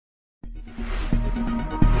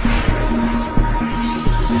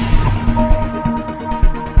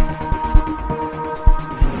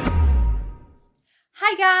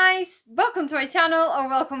guys, welcome to my channel or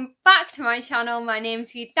welcome back to my channel. My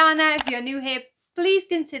name's Gitana. If you're new here, please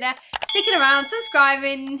consider sticking around,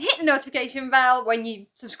 subscribing, hit the notification bell when you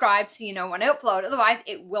subscribe so you know when I upload. Otherwise,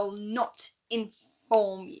 it will not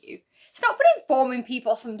inform you. Stop informing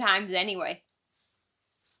people sometimes anyway.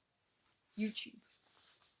 YouTube.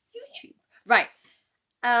 Right.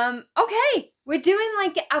 Okay, we're doing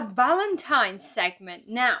like a Valentine segment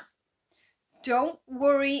now. Don't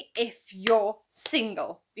worry if you're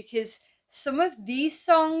single, because some of these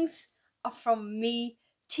songs are from me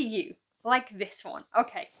to you, like this one.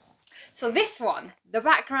 Okay, so this one, the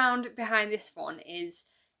background behind this one is,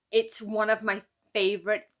 it's one of my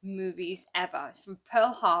favourite movies ever. It's from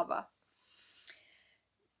Pearl Harbor.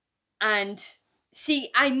 And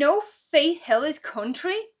see, I know Faith Hill is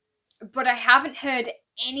country, but I haven't heard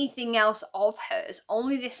anything else of hers,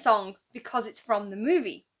 only this song, because it's from the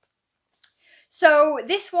movie. So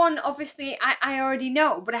this one, obviously, I already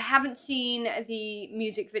know, but I haven't seen the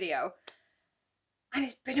music video, and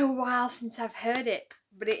it's been a while since I've heard it.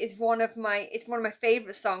 But it is one of my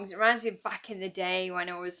favourite songs. It reminds me of back in the day when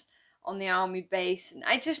I was on the army base, and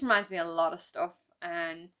it just reminds me of a lot of stuff.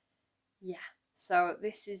 And yeah, so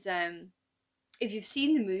this is if you've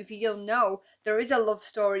seen the movie, you'll know there is a love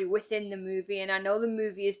story within the movie, and I know the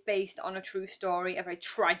movie is based on a true story, a very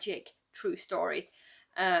tragic true story.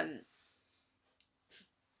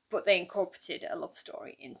 But they incorporated a love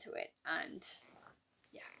story into it, and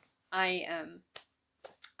yeah, I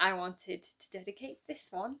wanted to dedicate this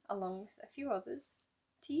one, along with a few others,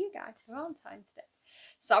 to you guys for Valentine's Day.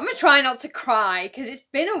 So I'm gonna try not to cry because it's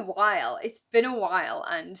been a while.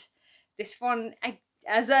 And this one,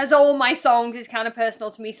 as all my songs, is kind of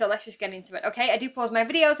personal to me. So let's just get into it, okay? I do pause my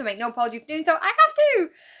videos. I make no apology for doing so. I have to,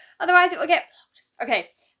 otherwise it will get okay.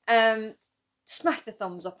 Smash the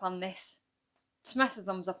thumbs up on this. Smash the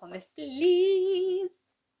thumbs up on this, please.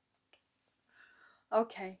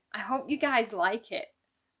 Okay, I hope you guys like it.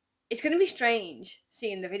 It's going to be strange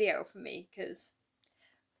seeing the video for me because,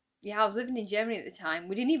 yeah, I was living in Germany at the time.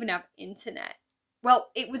 We didn't even have internet. Well,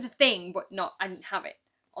 it was a thing, but I didn't have it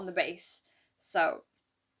on the base. So,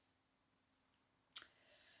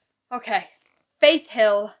 okay. Faith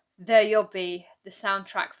Hill, There You'll Be, the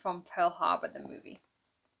soundtrack from Pearl Harbor, the movie.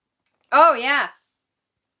 Oh, yeah.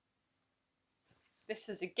 This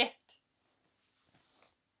is a gift.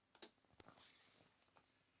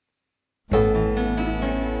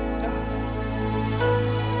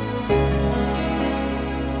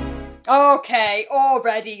 Okay,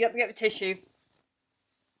 already. Get the tissue.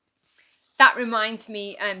 That reminds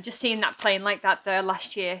me, just seeing that plane like that there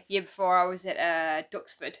last year before, I was at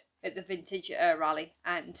Duxford at the vintage rally,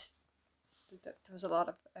 and there was a lot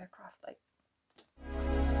of aircraft like.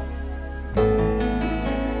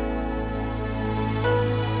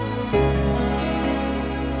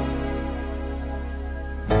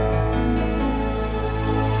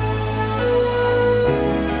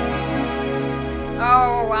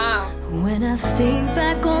 Oh, wow. When I think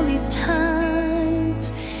back on these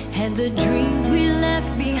times and the dreams we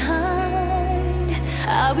left behind,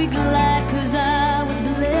 I'll be glad 'cause I was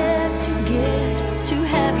blessed to get to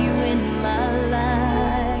have you in my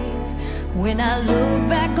life. When I look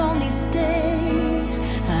back on these days,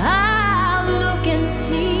 I'll look and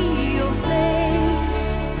see your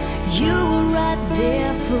face. You were right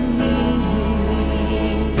there for me.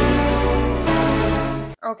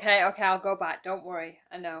 Okay, I'll go back. Don't worry,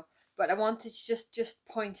 I know. But I wanted to just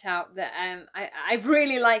point out that I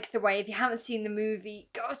really like the way, if you haven't seen the movie,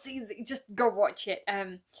 just go watch it.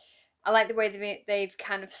 I like the way they've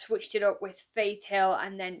kind of switched it up with Faith Hill,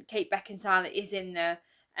 and then Kate Beckinsale is in there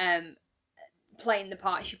playing the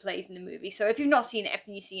part she plays in the movie. So if you've not seen it,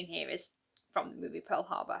 everything you see in here is from the movie Pearl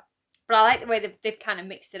Harbor. But I like the way they've kind of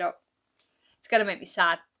mixed it up. It's gonna make me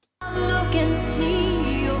sad. Look and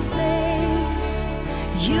see your face.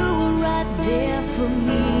 You were right there for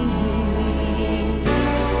me.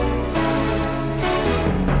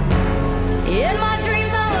 In my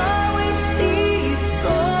dreams I'll always see you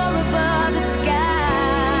soar above the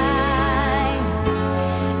sky.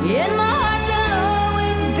 In my heart there'll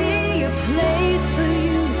always be a place for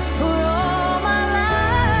you for all my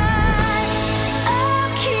life.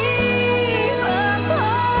 I'll keep a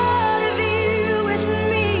part of you with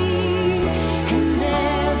me, and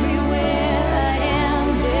everywhere I am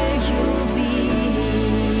there you'll be.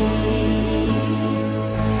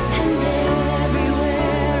 And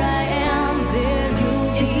everywhere I am there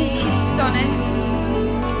you'll be. Isn't she stunning?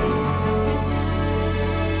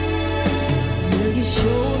 Will you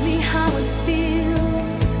show me how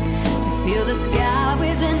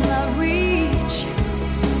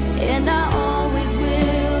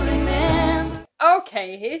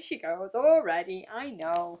Okay, here she goes already. I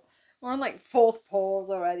know. We're on like 4th pause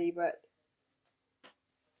already, but...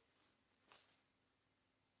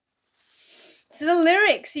 So the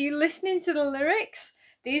lyrics, are you listening to the lyrics?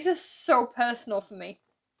 These are so personal for me.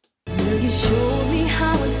 You showed me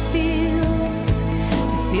how it feels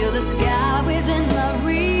to feel the sky within my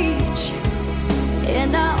reach,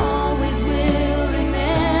 and I always will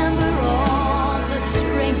remember all the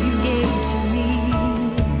strength you gave to me.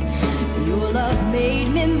 Your love made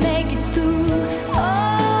me make it through. Oh,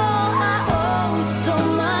 I owe so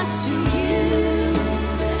much to you.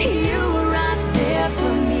 You were right there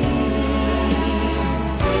for me.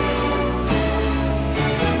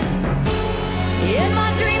 In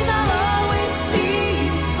my dreams I'll always see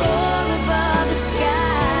you soar above the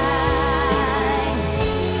sky.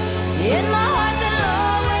 In my heart there'll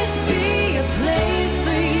always be a place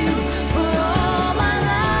for you for all my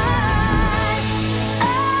life.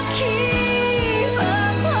 I'll keep a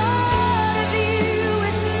part of you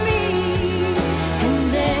with me,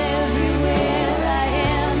 and everywhere I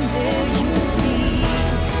am there you'll be.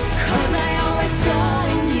 'Cause I always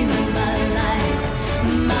saw in you my light,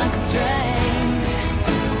 my strength.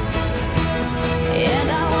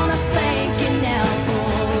 And I wanna thank you now for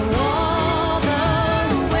all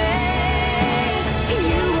the ways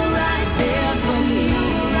you were right there for me.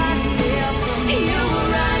 You were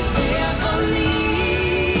right there for me.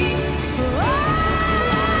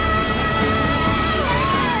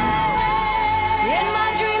 In my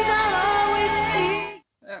dreams I'll always see.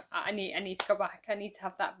 I need to go back. I need to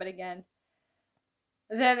have that bit again.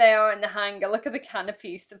 There they are in the hangar. Look at the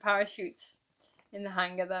canopies, the parachutes in the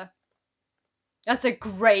hangar there. That's a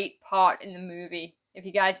great part in the movie. If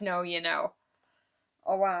you guys know, you know.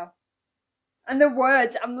 Oh, wow. And the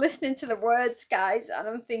words, I'm listening to the words, guys, and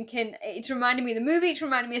I'm thinking, it's reminding me of the movie, it's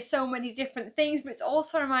reminding me of so many different things, but it's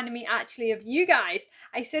also reminding me actually of you guys.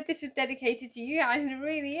 I said this was dedicated to you guys, and it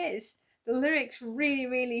really is. The lyrics really,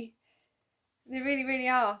 really, they really, really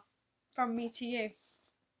are. From me to you.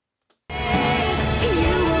 You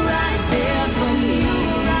were right there for me. You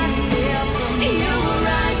were right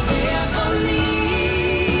there for me.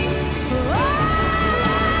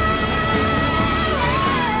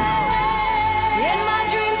 In my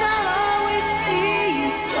dreams I'll always see you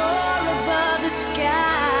soar above the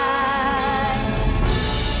sky.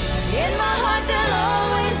 In my heart there'll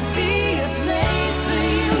always be a place for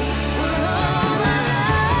you for all my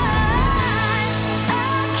life.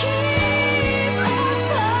 I'll keep a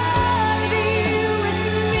part of you with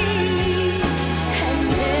me, and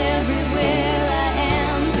everywhere I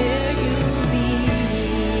am there you'll be.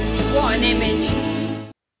 What an image.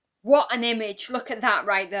 What an image. Look at that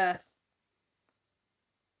right there.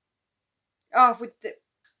 Oh,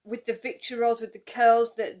 with the victory rolls, with the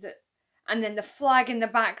curls, and then the flag in the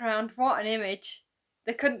background. What an image.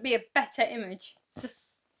 There couldn't be a better image. Just,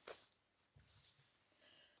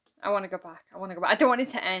 I want to go back. I want to go back. I don't want it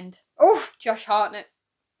to end. Oof, Josh Hartnett.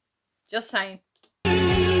 Just saying.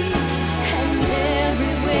 And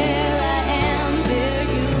everywhere I am there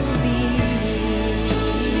you'll be.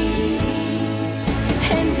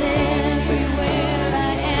 And everywhere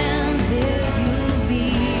I am there you'll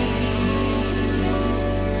be.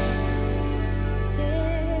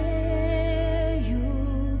 There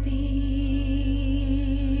you'll be.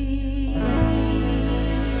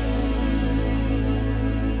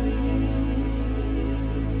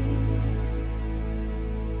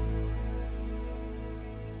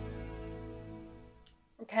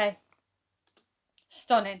 Okay.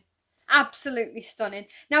 Stunning. Absolutely stunning.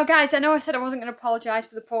 Now, guys, I know I said I wasn't going to apologise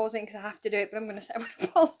for the pausing because I have to do it, but I'm going to say I'm going to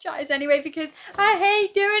apologise anyway because I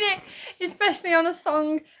hate doing it, especially on a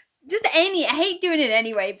song. Just any, I hate doing it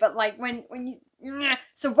anyway, but like when you...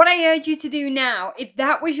 So what I urge you to do now, if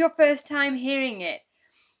that was your first time hearing it,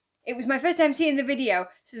 it was my first time seeing the video,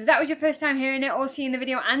 so if that was your first time hearing it or seeing the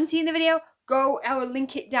video and seeing the video, go, I will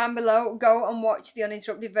link it down below, go and watch the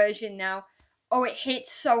uninterrupted version now. Oh, it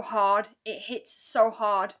hits so hard. It hits so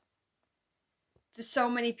hard. For so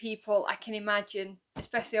many people, I can imagine,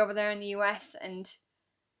 especially over there in the US, and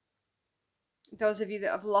those of you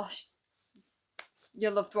that have lost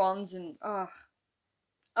your loved ones, and and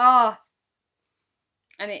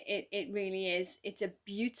it really is. It's a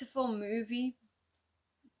beautiful movie,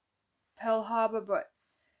 Pearl Harbor, but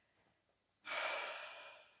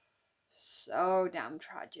so damn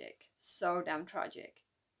tragic. So damn tragic.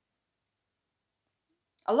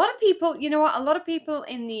 A lot of people, you know what? A lot of people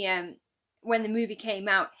in the when the movie came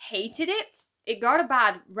out hated it. It got a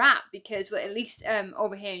bad rap because, well, at least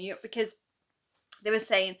over here in Europe, because they were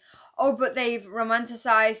saying, oh, but they've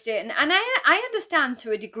romanticized it, and I understand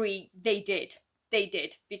to a degree they did,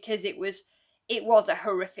 because it was it was a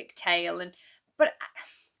horrific tale, but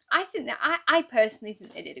I think that I personally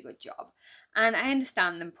think they did a good job, and I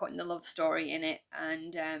understand them putting the love story in it,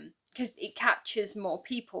 and because it captures more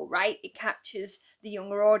people, right? It captures the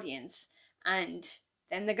younger audience, and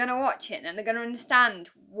then they're gonna watch it and they're gonna understand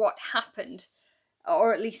what happened,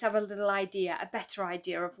 or at least have a little idea, a better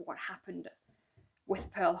idea of what happened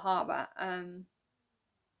with Pearl Harbor.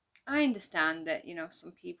 I understand that, you know,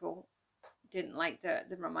 some people didn't like the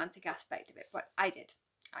romantic aspect of it, but I did.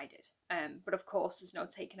 But of course, there's no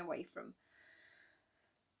taking away from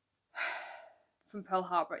Pearl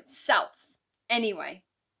Harbor itself. Anyway,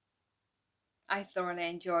 I thoroughly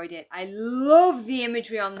enjoyed it. I love the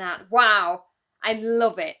imagery on that. Wow, I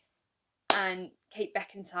love it. And Kate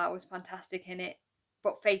Beckinsale was fantastic in it.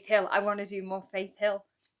 But Faith Hill, I want to do more Faith Hill.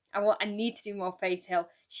 I need to do more Faith Hill.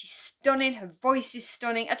 She's stunning. Her voice is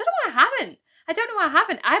stunning. I don't know why I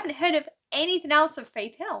haven't. I haven't heard of anything else of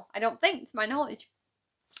Faith Hill. I don't think, to my knowledge.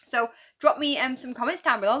 So drop me some comments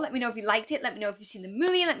down below. Let me know if you liked it. Let me know if you've seen the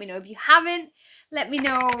movie. Let me know if you haven't. Let me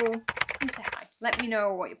know. Come say hi. Let me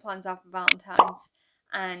know what your plans are for Valentine's.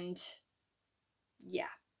 And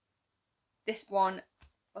yeah, this one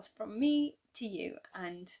was from me to you,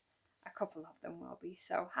 and a couple of them will be.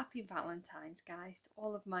 So happy Valentine's, guys, to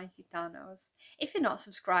all of my Gitanos. If you're not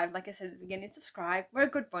subscribed, like I said at the beginning, subscribe. We're a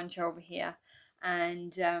good bunch over here.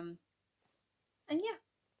 And yeah,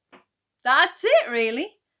 that's it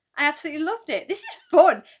really. I absolutely loved it. This is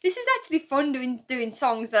fun. This is actually fun doing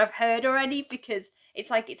songs that I've heard already, because it's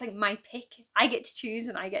like my pick. I get to choose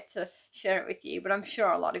and I get to share it with you, but I'm sure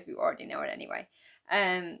a lot of you already know it anyway.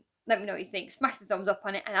 Let me know what you think. Smash the thumbs up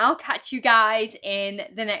on it, and I'll catch you guys in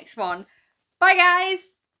the next one. Bye,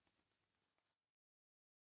 guys.